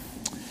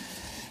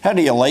How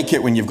do you like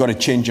it when you've got to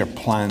change your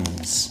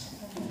plans?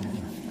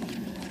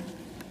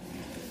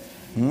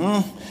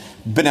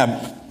 Been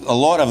a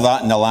lot of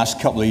that in the last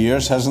couple of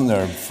years, hasn't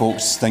there?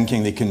 Folks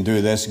thinking they can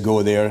do this,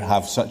 go there,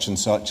 have such and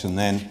such, and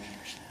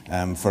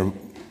then for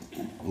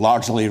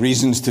largely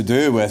reasons to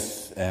do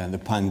with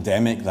the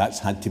pandemic, that's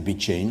had to be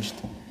changed.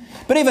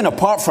 But even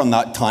apart from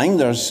that time,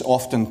 there's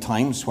often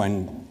times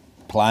when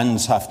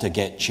plans have to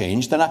get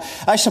changed. And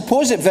I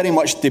suppose it very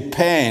much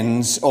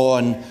depends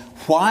on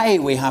why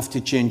we have to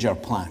change our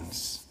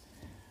plans.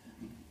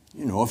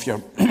 You know, if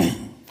you're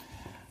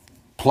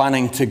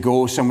planning to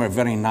go somewhere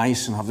very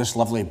nice and have this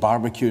lovely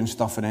barbecue and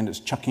stuff, and then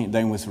it's chucking it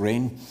down with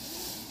rain,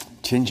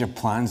 change your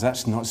plans.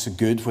 That's not so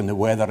good when the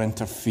weather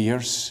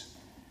interferes.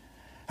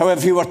 However,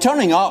 if you were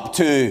turning up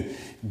to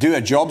do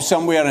a job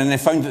somewhere and they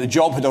found that the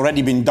job had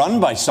already been done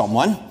by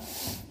someone,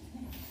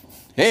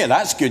 hey,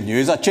 that's good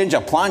news. A change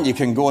of plan, you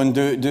can go and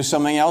do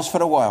something else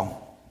for a while.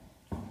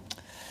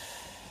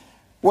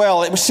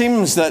 Well, it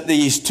seems that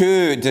these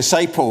two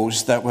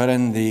disciples that were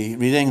in the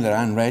reading that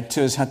Anne read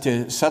to us had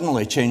to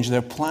suddenly change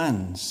their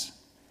plans.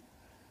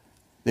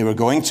 They were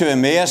going to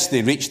Emmaus.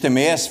 They reached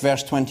Emmaus,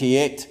 verse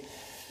 28.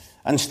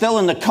 And still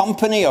in the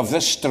company of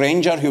this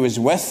stranger who was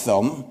with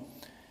them,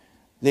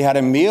 they had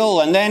a meal.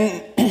 And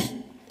then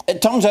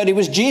it turns out he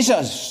was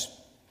Jesus.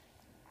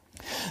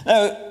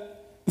 Now,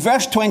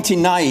 verse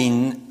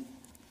 29,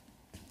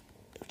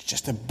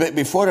 just a bit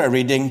before our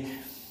reading,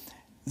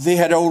 they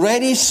had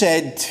already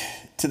said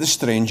to the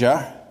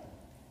stranger,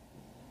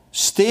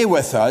 "Stay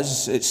with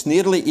us. It's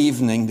nearly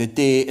evening. The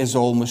day is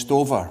almost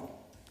over.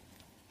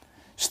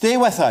 Stay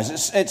with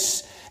us.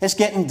 It's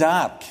getting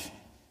dark.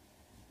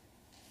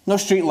 No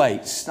street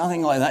lights,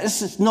 nothing like that.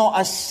 This is not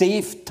a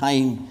safe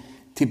time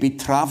to be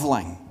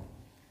traveling.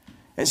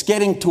 It's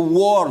getting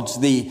towards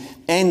the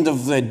end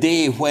of the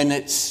day when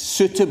it's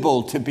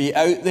suitable to be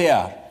out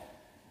there.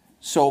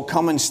 So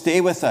come and stay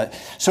with us."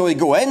 So they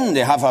go in,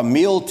 they have a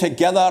meal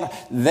together,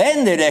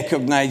 then they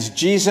recognize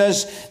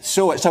Jesus.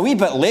 So it's a wee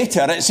bit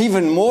later, it's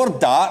even more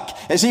dark,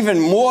 it's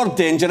even more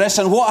dangerous,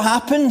 and what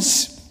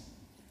happens?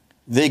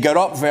 They got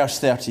up, verse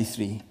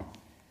 33,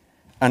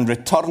 and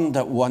returned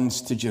at once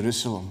to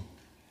Jerusalem.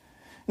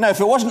 Now, if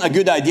it wasn't a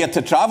good idea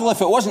to travel,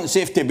 if it wasn't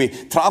safe to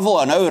travel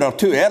an hour or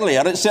two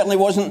earlier, it certainly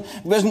wasn't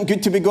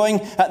good to be going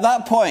at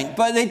that point.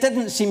 But they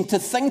didn't seem to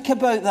think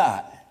about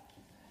that.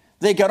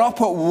 They got up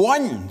at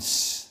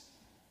once.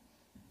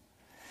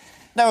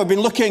 Now, we've been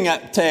looking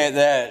at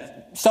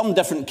some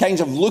different kinds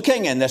of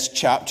looking in this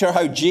chapter,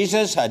 how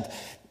Jesus had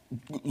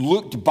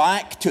looked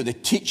back to the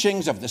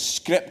teachings of the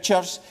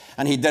Scriptures,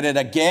 and he did it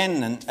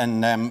again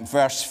in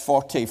verse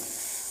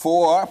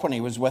 44 when he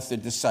was with the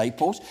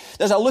disciples.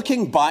 There's a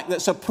looking back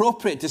that's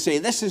appropriate to say,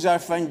 this is our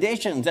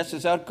foundation, this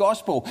is our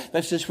gospel,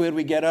 this is where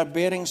we get our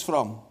bearings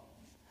from.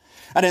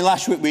 And then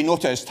last week we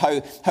noticed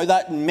how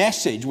that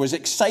message was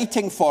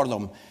exciting for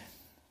them.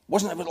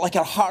 Wasn't it like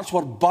our hearts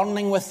were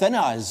burning within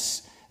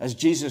us, as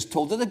Jesus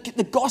told us?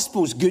 The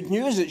gospel's good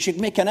news. It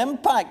should make an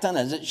impact on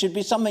us. It should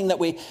be something that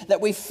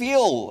we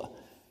feel,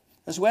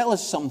 as well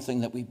as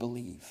something that we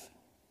believe.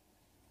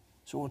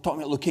 So we're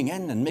talking about looking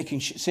in and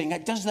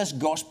saying, does this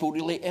gospel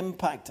really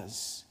impact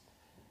us?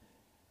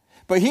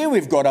 But here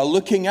we've got a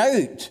looking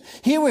out.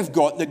 Here we've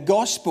got the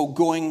gospel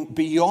going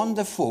beyond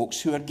the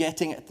folks who are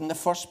getting it in the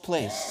first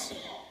place.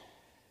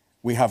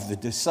 We have the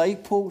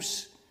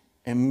disciples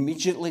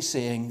immediately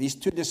saying, these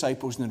two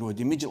disciples in the road,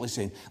 immediately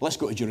saying, let's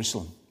go to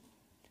Jerusalem.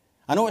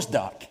 I know it's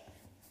dark.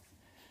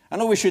 I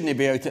know we shouldn't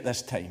be out at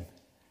this time.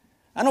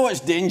 I know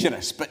it's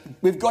dangerous, but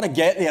we've got to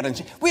get there and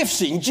say, we've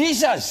seen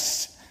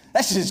Jesus.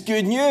 This is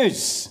good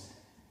news.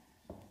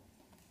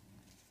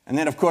 And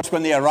then, of course,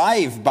 when they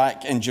arrived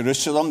back in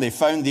Jerusalem, they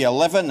found the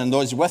 11 and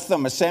those with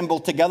them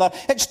assembled together.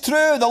 It's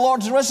true, the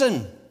Lord's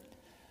risen.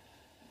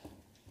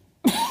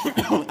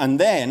 And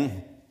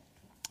then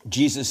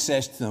Jesus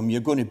says to them,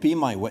 you're going to be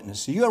my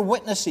witnesses. You are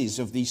witnesses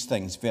of these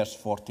things, verse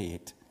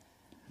 48.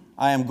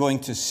 I am going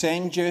to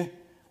send you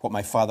what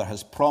my Father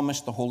has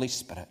promised, the Holy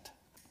Spirit.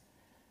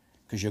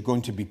 Because you're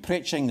going to be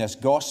preaching this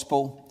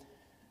gospel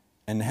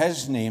in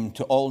his name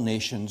to all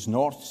nations,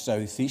 north,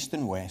 south, east,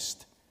 and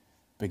west,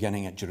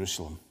 beginning at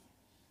Jerusalem.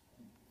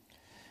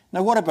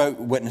 Now, what about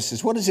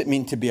witnesses? What does it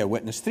mean to be a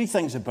witness? Three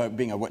things about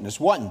being a witness.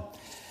 One,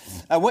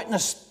 a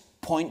witness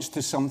points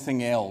to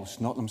something else,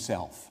 not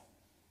themselves.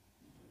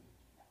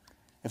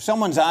 If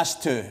someone's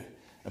asked to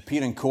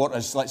appear in court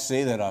as, let's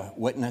say, they're a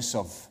witness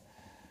of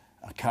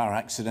a car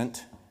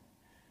accident,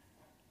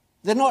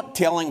 they're not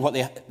telling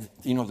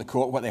the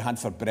court what they had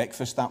for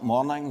breakfast that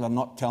morning. They're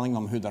not telling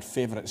them who their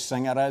favourite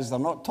singer is. They're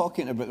not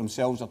talking about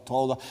themselves at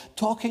all. They're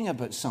talking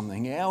about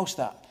something else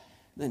that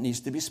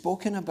needs to be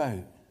spoken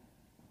about.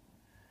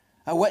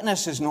 A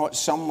witness is not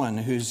someone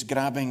who's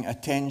grabbing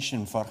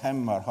attention for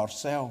him or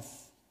herself.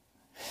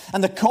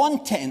 And the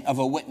content of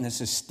a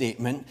witness's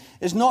statement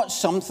is not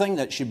something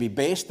that should be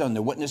based on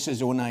the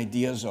witness's own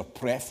ideas or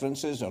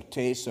preferences or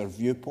tastes or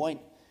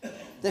viewpoint.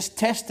 It's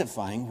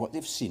testifying what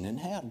they've seen and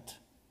heard.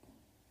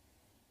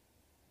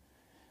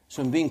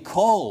 So in being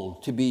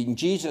called to be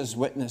Jesus'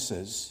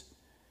 witnesses,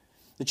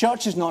 The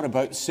church is not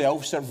about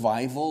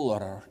self-survival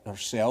or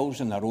ourselves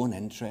and our own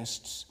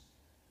interests.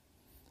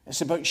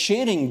 It's about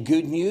sharing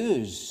good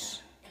news.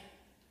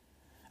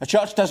 A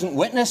church doesn't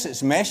witness.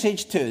 Its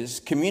message to its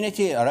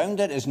community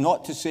around it is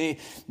not to say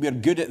we're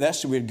good at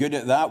this, we're good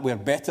at that, we're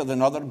better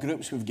than other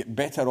groups, we've got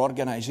better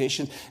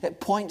organization.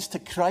 It points to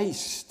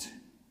Christ.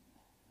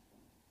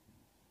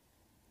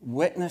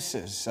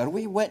 Witnesses. Are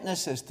we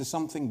witnesses to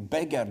something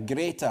bigger,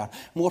 greater,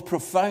 more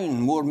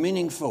profound, more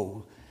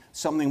meaningful,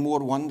 something more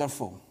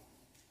wonderful?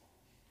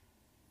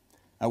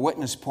 A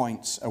witness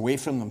points away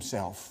from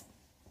themselves.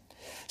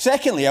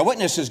 Secondly, a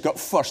witness has got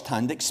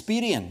first-hand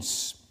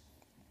experience.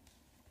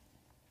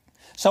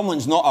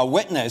 Someone's not a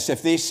witness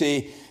if they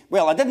say,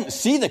 well, I didn't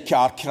see the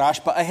car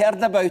crash, but I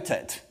heard about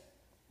it.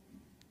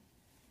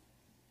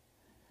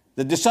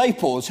 The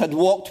disciples had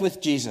walked with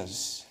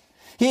Jesus.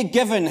 He had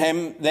given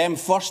them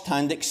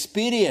first-hand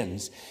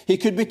experience. He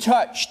could be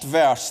touched,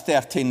 verse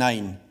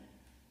 39.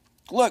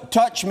 Look,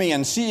 touch me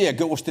and see. A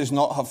ghost does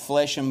not have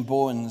flesh and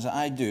bones.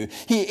 I do.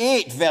 He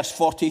ate, verse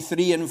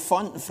 43, in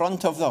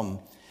front of them.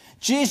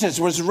 Jesus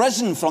was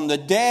risen from the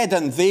dead,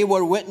 and they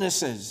were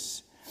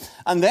witnesses.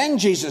 And then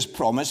Jesus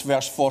promised,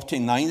 verse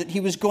 49, that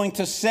he was going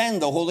to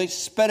send the Holy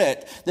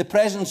Spirit, the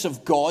presence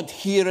of God,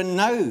 here and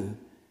now.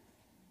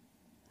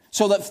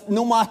 So that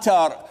no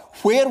matter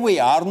where we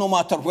are, no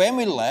matter when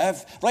we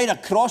live, right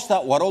across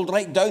that world,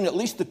 right down at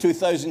least the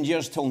 2,000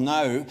 years till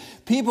now,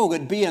 people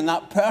would be in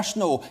that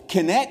personal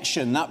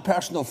connection, that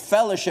personal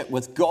fellowship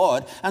with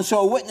God. And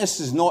so a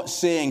witness is not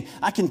saying,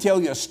 I can tell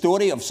you a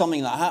story of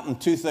something that happened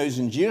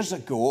 2,000 years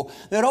ago.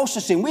 They're also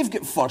saying, we've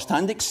got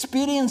first-hand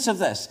experience of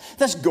this.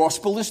 This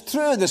gospel is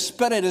true. The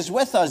Spirit is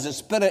with us. The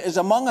Spirit is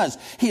among us.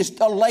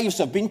 Our lives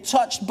have been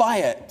touched by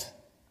it.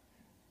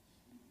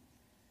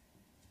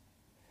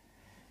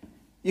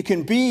 You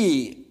can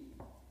be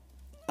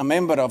a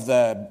member of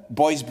the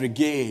Boys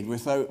Brigade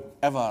without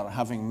ever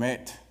having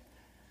met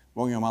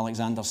William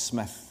Alexander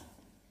Smith.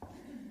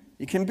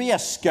 You can be a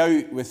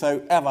scout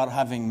without ever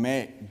having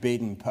met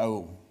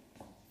Baden-Powell.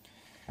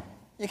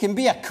 You can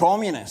be a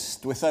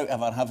communist without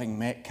ever having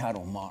met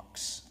Karl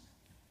Marx.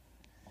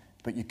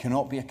 But you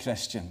cannot be a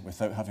Christian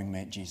without having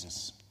met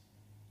Jesus.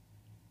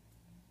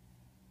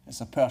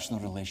 It's a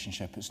personal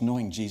relationship. It's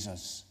knowing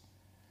Jesus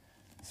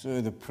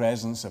through the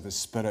presence of His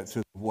Spirit,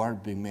 through the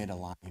Word being made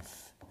alive.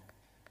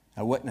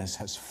 A witness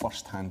has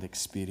first-hand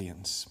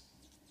experience.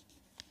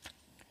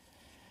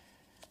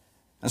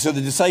 And so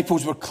the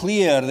disciples were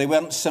clear. They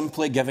weren't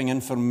simply giving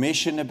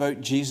information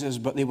about Jesus,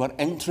 but they were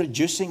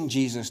introducing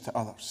Jesus to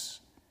others.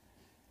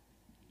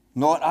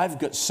 Not, I've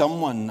got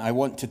someone I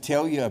want to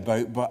tell you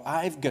about, but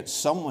I've got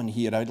someone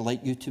here I'd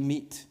like you to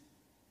meet.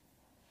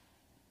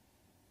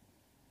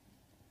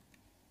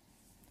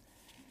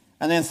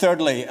 And then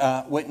thirdly,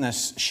 a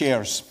witness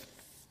shares.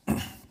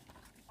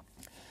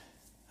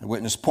 A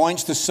witness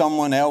points to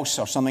someone else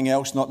or something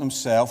else, not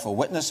themselves. A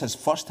witness has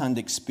first-hand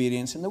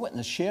experience, and the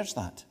witness shares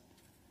that.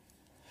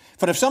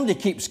 For if somebody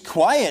keeps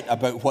quiet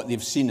about what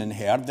they've seen and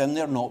heard, then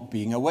they're not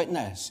being a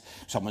witness.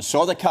 Someone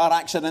saw the car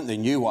accident, they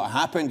knew what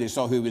happened, they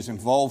saw who was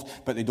involved,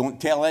 but they don't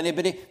tell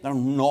anybody, they're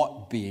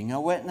not being a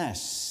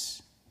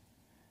witness.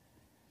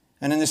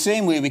 And in the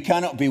same way, we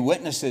cannot be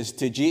witnesses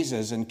to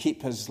Jesus and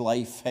keep his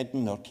life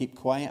hidden or keep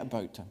quiet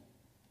about him.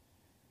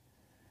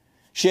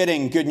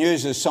 Sharing good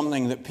news is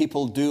something that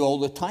people do all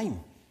the time.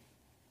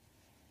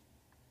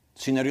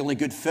 Seen a really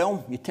good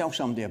film, you tell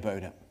somebody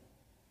about it.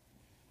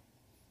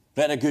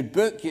 Read a good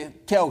book, you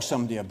tell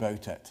somebody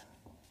about it.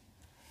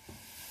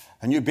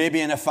 A new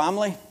baby in a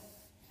family,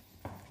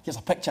 here's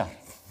a picture.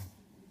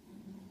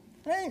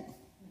 Right?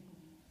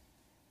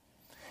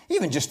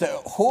 Even just at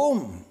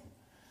home,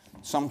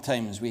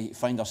 sometimes we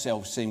find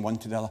ourselves saying one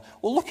to the other,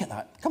 well, look at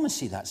that. Come and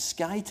see that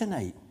sky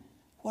tonight.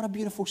 What a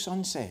beautiful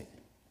sunset.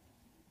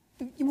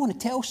 You want to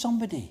tell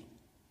somebody.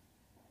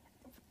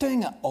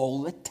 Doing it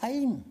all the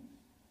time.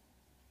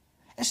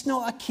 It's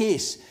not a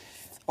case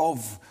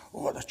of,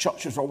 the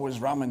church is always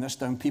ramming this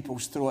down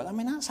people's throat. I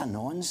mean, that's a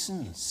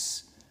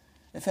nonsense.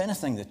 If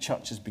anything, the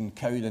church has been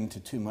cowed into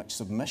too much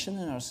submission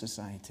in our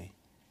society.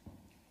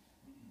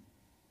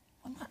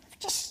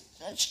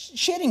 Just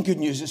sharing good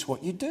news is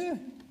what you do.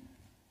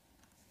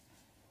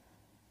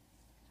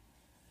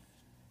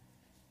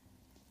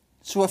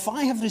 So if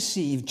I have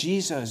received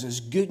Jesus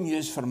as good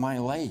news for my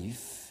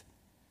life,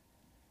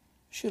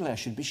 surely I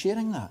should be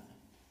sharing that.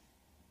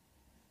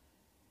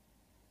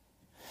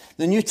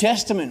 The New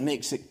Testament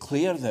makes it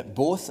clear that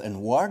both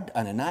in word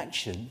and in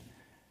action,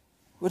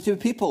 we're to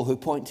be people who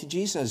point to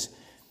Jesus.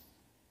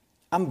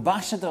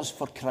 Ambassadors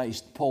for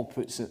Christ, Paul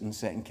puts it in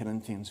 2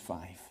 Corinthians 5.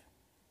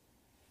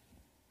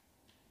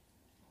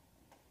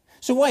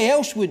 So why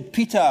else would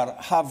Peter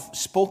have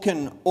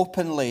spoken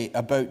openly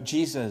about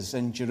Jesus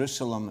in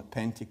Jerusalem at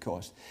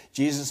Pentecost?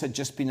 Jesus had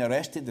just been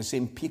arrested. The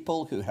same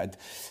people who had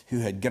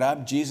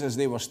grabbed Jesus,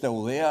 they were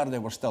still there. They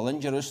were still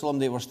in Jerusalem.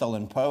 They were still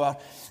in power.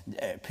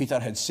 Peter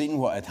had seen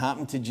what had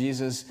happened to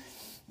Jesus,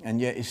 and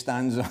yet he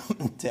stands up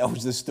and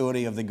tells the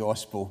story of the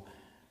gospel.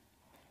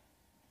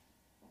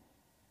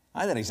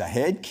 Either he's a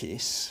head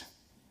case,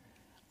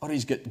 Or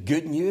he's got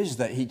good news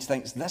that he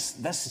thinks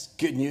this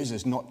good news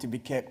is not to be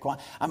kept quiet.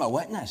 I'm a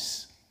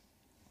witness.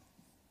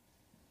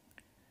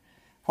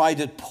 Why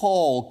did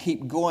Paul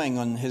keep going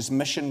on his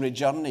missionary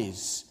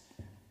journeys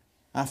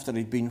after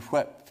he'd been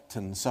whipped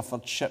and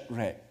suffered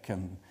shipwreck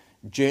and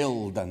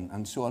jailed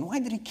and so on? Why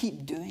did he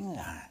keep doing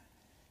that?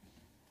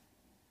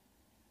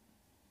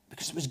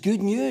 Because it was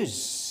good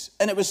news.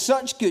 And it was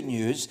such good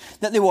news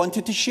that they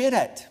wanted to share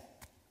it.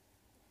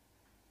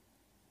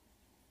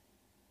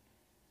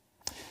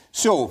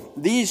 So,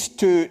 these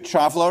two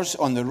travelers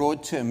on the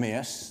road to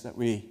Emmaus that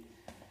we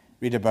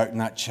read about in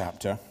that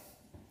chapter,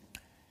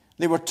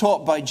 they were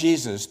taught by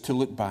Jesus to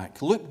look back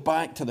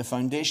to the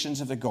foundations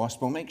of the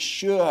gospel, make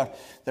sure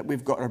that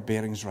we've got our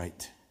bearings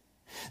right.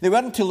 They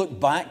weren't to look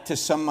back to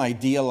some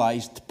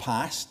idealized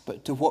past,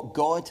 but to what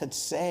God had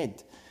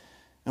said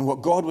and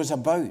what God was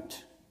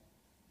about.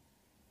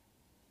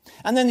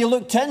 And then they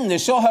looked in, they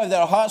saw how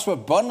their hearts were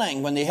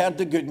burning when they heard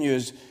the good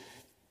news.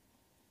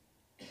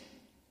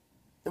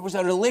 There was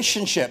a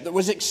relationship that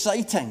was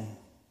exciting.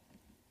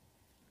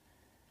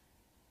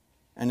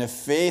 And if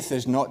faith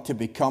is not to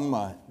become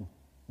a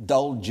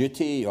dull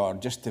duty or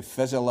just to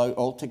fizzle out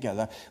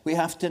altogether, we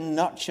have to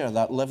nurture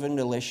that living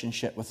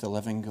relationship with the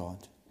living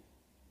God.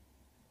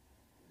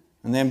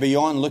 And then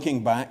beyond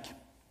looking back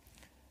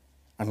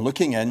and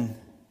looking in,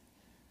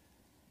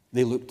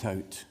 they looked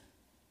out.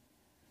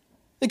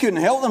 They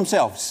couldn't help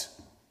themselves.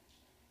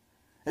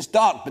 It's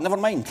dark, but never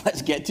mind.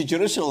 Let's get to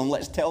Jerusalem.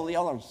 Let's tell the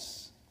others.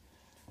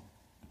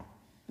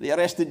 They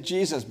arrested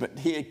Jesus, but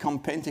here come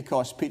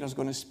Pentecost. Peter's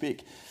going to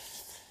speak.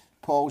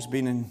 Paul's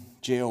been in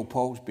jail.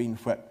 Paul's been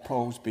whipped.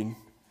 Paul's been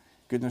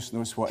goodness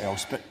knows what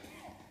else. But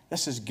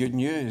this is good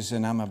news,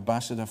 and I'm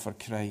ambassador for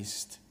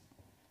Christ.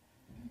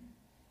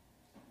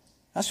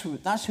 That's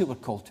who we're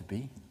called to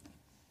be.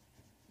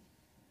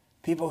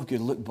 People who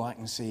could look back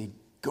and say,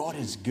 God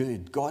is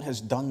good. God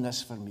has done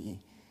this for me.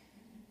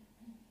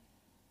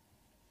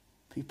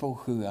 People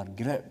who are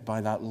gripped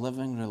by that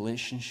living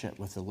relationship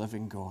with the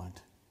living God.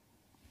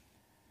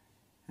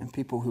 And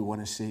people who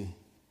want to say,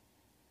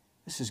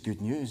 this is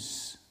good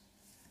news.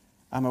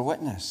 I'm a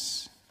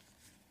witness.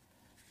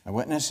 A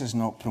witness is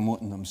not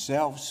promoting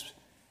themselves.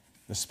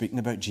 They're speaking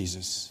about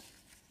Jesus.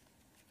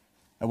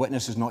 A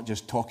witness is not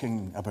just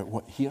talking about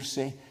what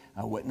hearsay.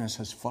 A witness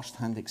has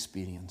first-hand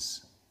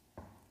experience.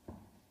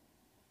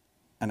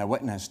 And a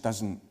witness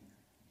doesn't,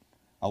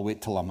 I'll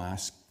wait till I'm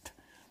asked,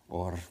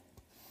 or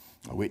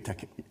a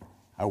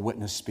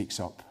witness speaks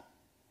up.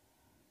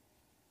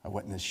 A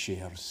witness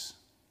shares.